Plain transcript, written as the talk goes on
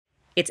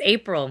It's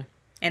April,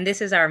 and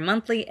this is our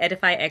monthly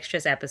Edify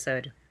Extras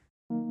episode.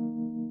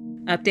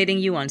 Updating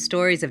you on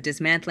stories of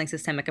dismantling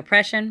systemic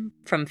oppression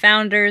from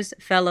founders,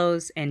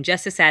 fellows, and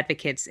justice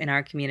advocates in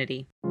our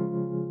community.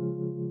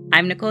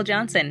 I'm Nicole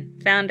Johnson,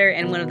 founder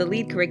and one of the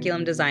lead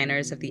curriculum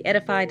designers of the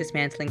Edify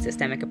Dismantling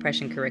Systemic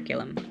Oppression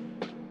curriculum.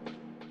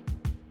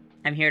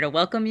 I'm here to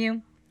welcome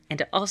you and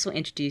to also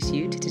introduce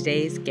you to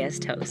today's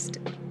guest host.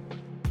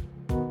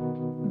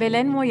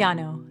 Belen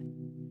Moyano,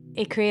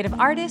 a creative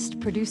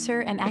artist, producer,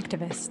 and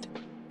activist.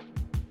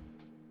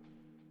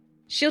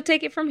 She'll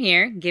take it from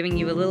here, giving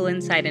you a little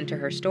insight into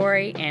her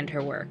story and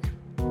her work.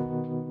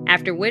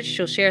 After which,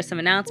 she'll share some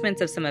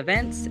announcements of some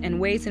events and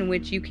ways in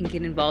which you can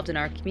get involved in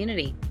our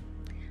community.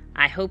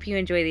 I hope you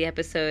enjoy the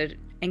episode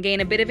and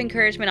gain a bit of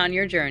encouragement on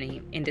your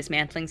journey in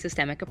dismantling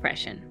systemic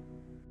oppression.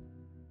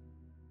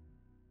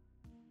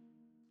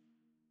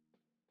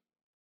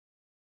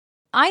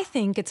 I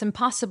think it's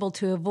impossible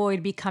to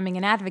avoid becoming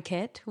an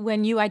advocate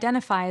when you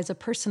identify as a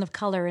person of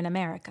color in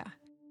America.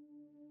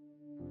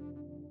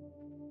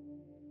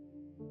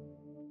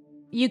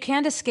 You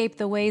can't escape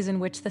the ways in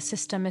which the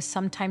system is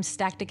sometimes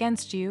stacked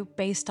against you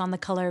based on the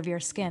color of your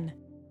skin.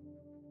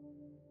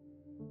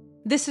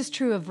 This is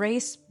true of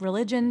race,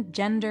 religion,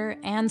 gender,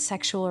 and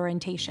sexual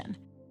orientation.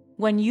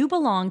 When you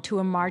belong to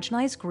a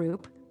marginalized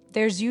group,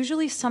 there's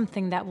usually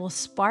something that will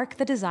spark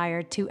the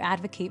desire to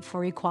advocate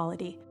for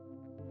equality.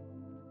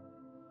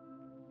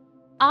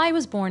 I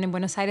was born in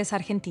Buenos Aires,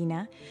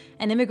 Argentina,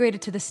 and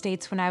immigrated to the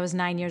States when I was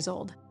 9 years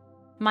old.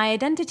 My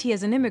identity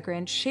as an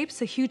immigrant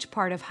shapes a huge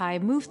part of how I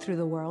move through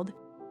the world,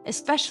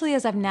 especially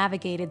as I've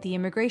navigated the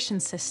immigration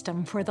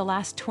system for the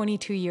last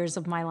 22 years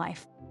of my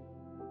life.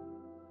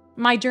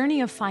 My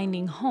journey of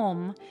finding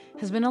home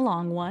has been a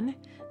long one,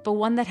 but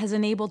one that has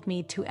enabled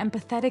me to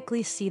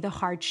empathetically see the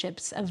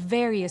hardships of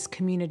various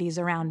communities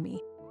around me.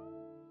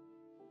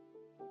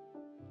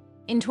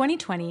 In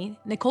 2020,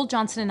 Nicole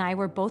Johnson and I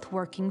were both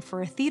working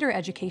for a theater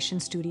education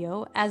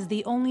studio as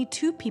the only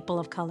two people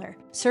of color,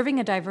 serving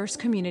a diverse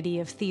community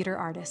of theater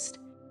artists.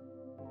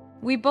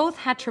 We both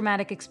had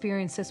traumatic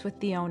experiences with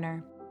the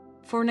owner.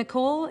 For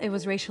Nicole, it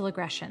was racial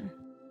aggression.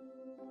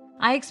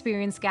 I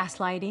experienced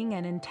gaslighting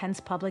and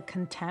intense public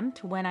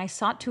contempt when I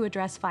sought to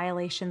address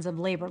violations of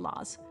labor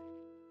laws.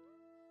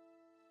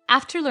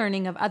 After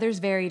learning of others'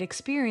 varied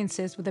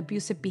experiences with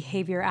abusive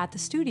behavior at the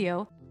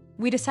studio,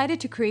 we decided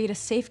to create a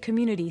safe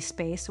community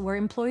space where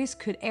employees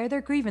could air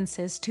their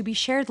grievances to be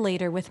shared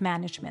later with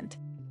management.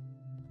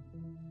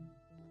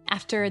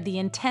 After the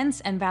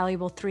intense and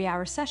valuable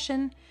 3-hour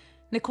session,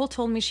 Nicole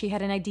told me she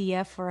had an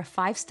idea for a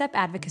 5-step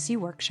advocacy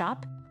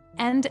workshop,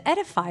 and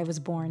Edify was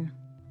born.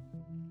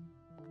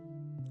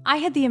 I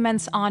had the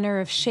immense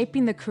honor of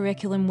shaping the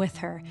curriculum with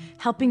her,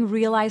 helping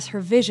realize her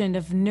vision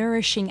of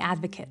nourishing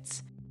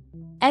advocates.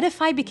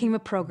 Edify became a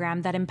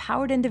program that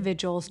empowered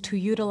individuals to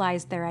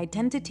utilize their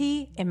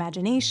identity,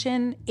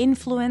 imagination,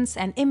 influence,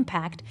 and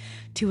impact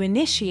to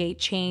initiate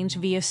change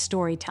via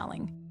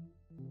storytelling.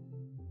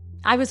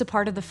 I was a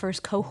part of the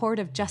first cohort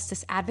of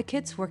justice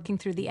advocates working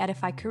through the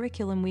Edify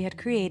curriculum we had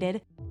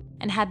created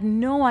and had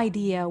no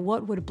idea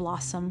what would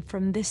blossom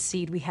from this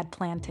seed we had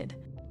planted.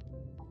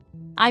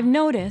 I've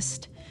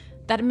noticed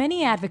that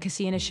many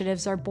advocacy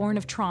initiatives are born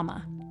of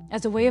trauma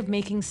as a way of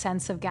making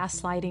sense of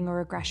gaslighting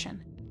or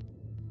aggression.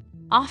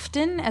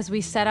 Often, as we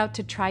set out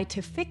to try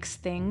to fix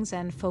things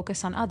and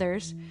focus on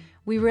others,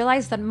 we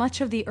realize that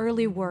much of the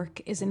early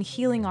work is in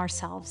healing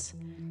ourselves.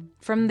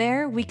 From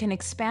there, we can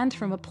expand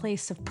from a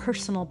place of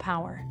personal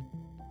power.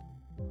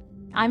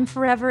 I'm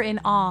forever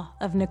in awe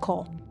of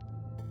Nicole.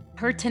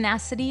 Her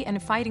tenacity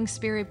and fighting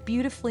spirit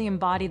beautifully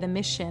embody the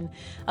mission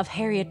of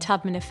Harriet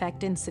Tubman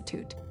Effect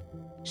Institute.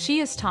 She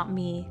has taught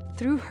me,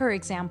 through her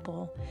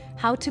example,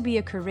 how to be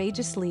a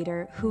courageous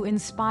leader who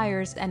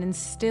inspires and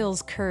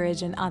instills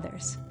courage in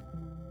others.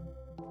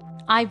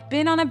 I've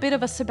been on a bit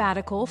of a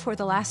sabbatical for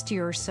the last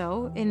year or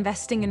so,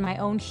 investing in my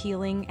own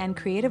healing and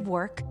creative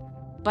work,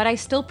 but I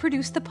still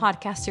produce the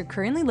podcast you're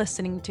currently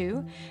listening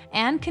to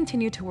and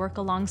continue to work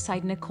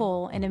alongside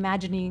Nicole in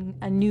imagining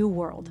a new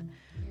world.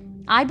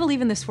 I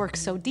believe in this work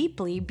so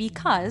deeply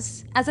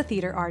because, as a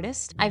theater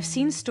artist, I've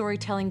seen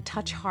storytelling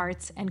touch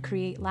hearts and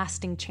create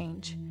lasting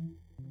change.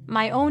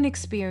 My own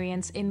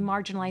experience in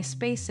marginalized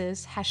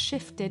spaces has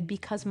shifted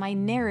because my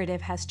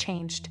narrative has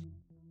changed.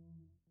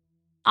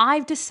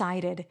 I've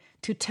decided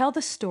to tell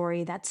the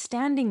story that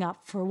standing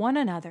up for one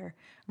another,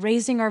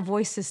 raising our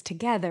voices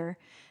together,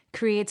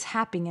 creates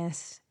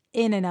happiness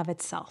in and of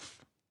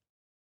itself.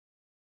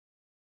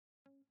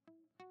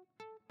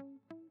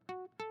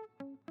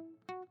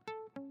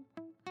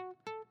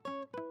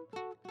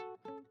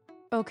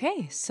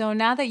 Okay, so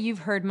now that you've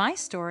heard my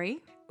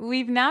story,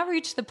 we've now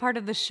reached the part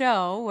of the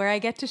show where I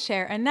get to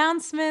share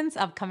announcements,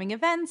 upcoming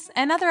events,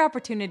 and other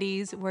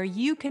opportunities where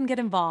you can get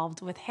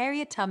involved with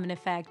Harriet Tubman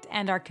Effect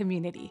and our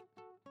community.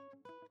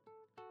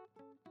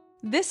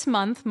 This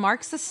month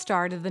marks the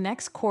start of the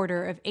next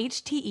quarter of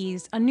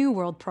HTE's A New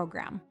World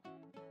program.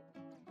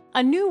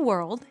 A New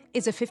World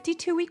is a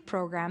 52-week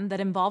program that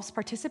involves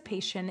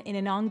participation in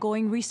an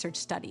ongoing research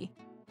study,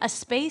 a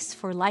space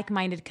for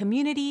like-minded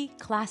community,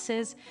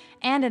 classes,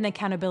 and an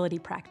accountability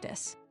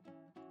practice.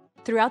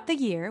 Throughout the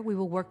year, we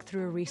will work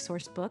through a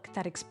resource book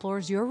that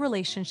explores your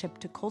relationship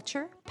to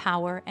culture,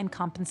 power, and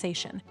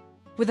compensation,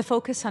 with a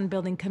focus on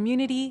building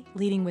community,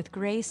 leading with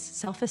grace,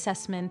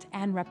 self-assessment,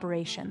 and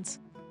reparations.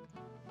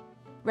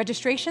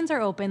 Registrations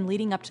are open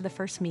leading up to the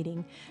first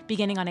meeting,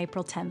 beginning on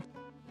April 10th.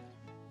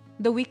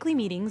 The weekly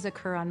meetings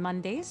occur on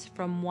Mondays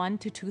from 1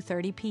 to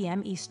 2:30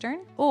 p.m. Eastern,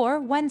 or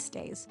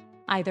Wednesdays,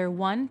 either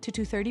 1 to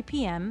 2:30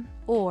 p.m.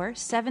 or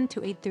 7 to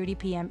 8:30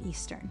 p.m.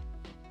 Eastern.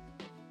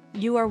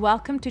 You are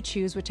welcome to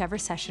choose whichever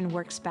session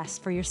works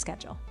best for your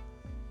schedule.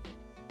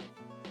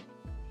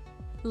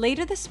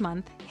 Later this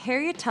month,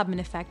 Harriet Tubman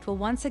Effect will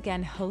once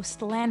again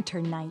host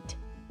Lantern Night.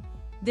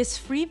 This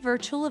free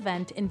virtual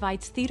event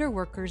invites theater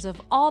workers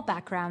of all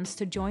backgrounds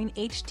to join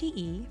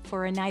HTE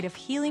for a night of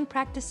healing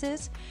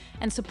practices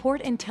and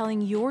support in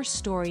telling your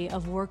story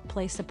of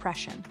workplace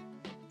oppression.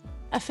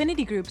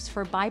 Affinity groups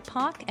for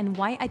BIPOC and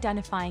white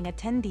identifying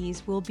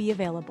attendees will be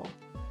available.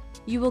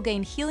 You will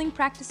gain healing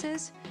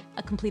practices,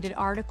 a completed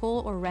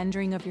article or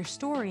rendering of your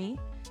story,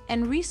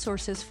 and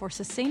resources for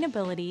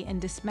sustainability and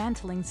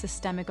dismantling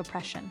systemic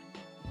oppression.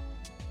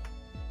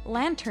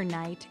 Lantern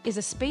Night is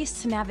a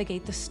space to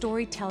navigate the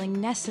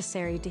storytelling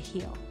necessary to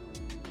heal.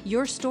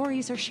 Your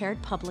stories are shared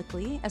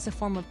publicly as a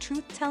form of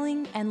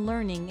truth-telling and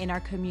learning in our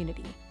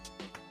community.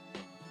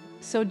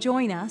 So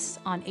join us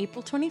on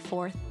April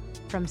 24th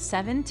from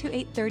 7 to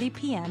 8:30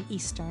 p.m.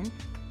 Eastern,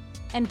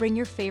 and bring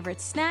your favorite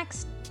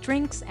snacks,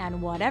 drinks,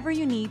 and whatever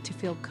you need to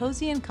feel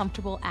cozy and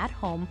comfortable at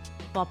home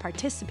while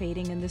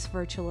participating in this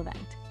virtual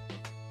event.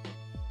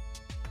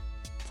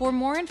 For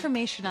more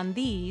information on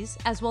these,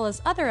 as well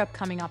as other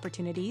upcoming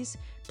opportunities,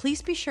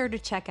 please be sure to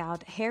check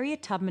out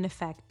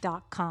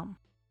harriettubmaneffect.com.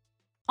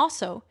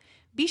 Also,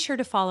 be sure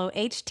to follow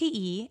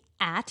HTE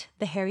at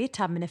The Harriet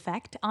Tubman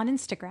Effect on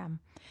Instagram,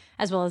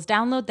 as well as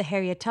download the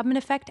Harriet Tubman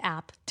Effect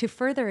app to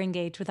further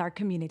engage with our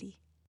community.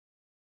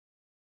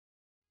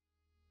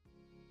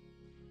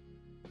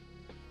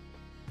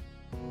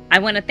 I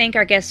want to thank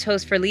our guest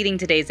host for leading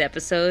today's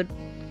episode.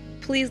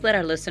 Please let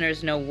our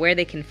listeners know where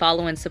they can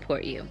follow and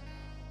support you.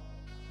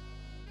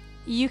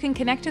 You can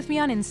connect with me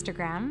on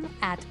Instagram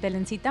at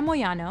Belencita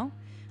Moyano,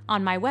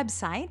 on my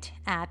website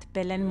at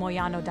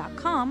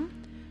belenmoyano.com,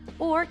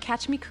 or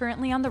catch me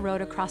currently on the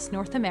road across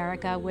North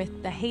America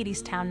with the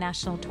Hadestown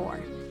National Tour.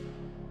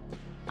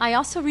 I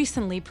also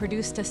recently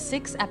produced a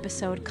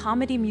 6-episode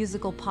comedy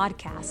musical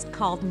podcast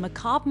called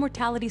Macabre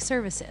Mortality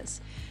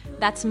Services.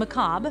 That's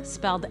macabre,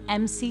 spelled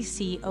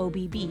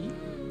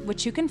MCCOBB,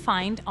 which you can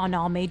find on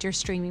all major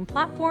streaming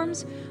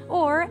platforms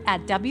or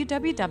at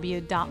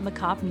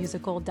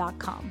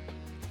www.macabremusical.com.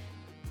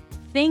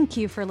 Thank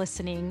you for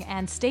listening,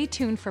 and stay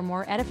tuned for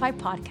more Edify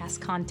podcast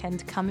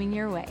content coming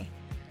your way.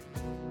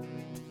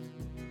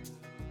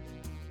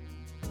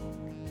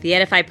 The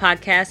Edify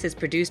podcast is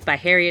produced by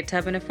Harriet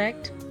Tubman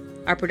Effect.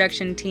 Our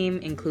production team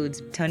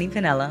includes Tony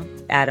Pinella,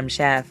 Adam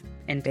Schaff,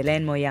 and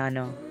Belen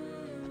Moyano,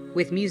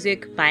 with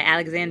music by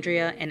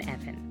Alexandria and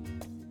Evan.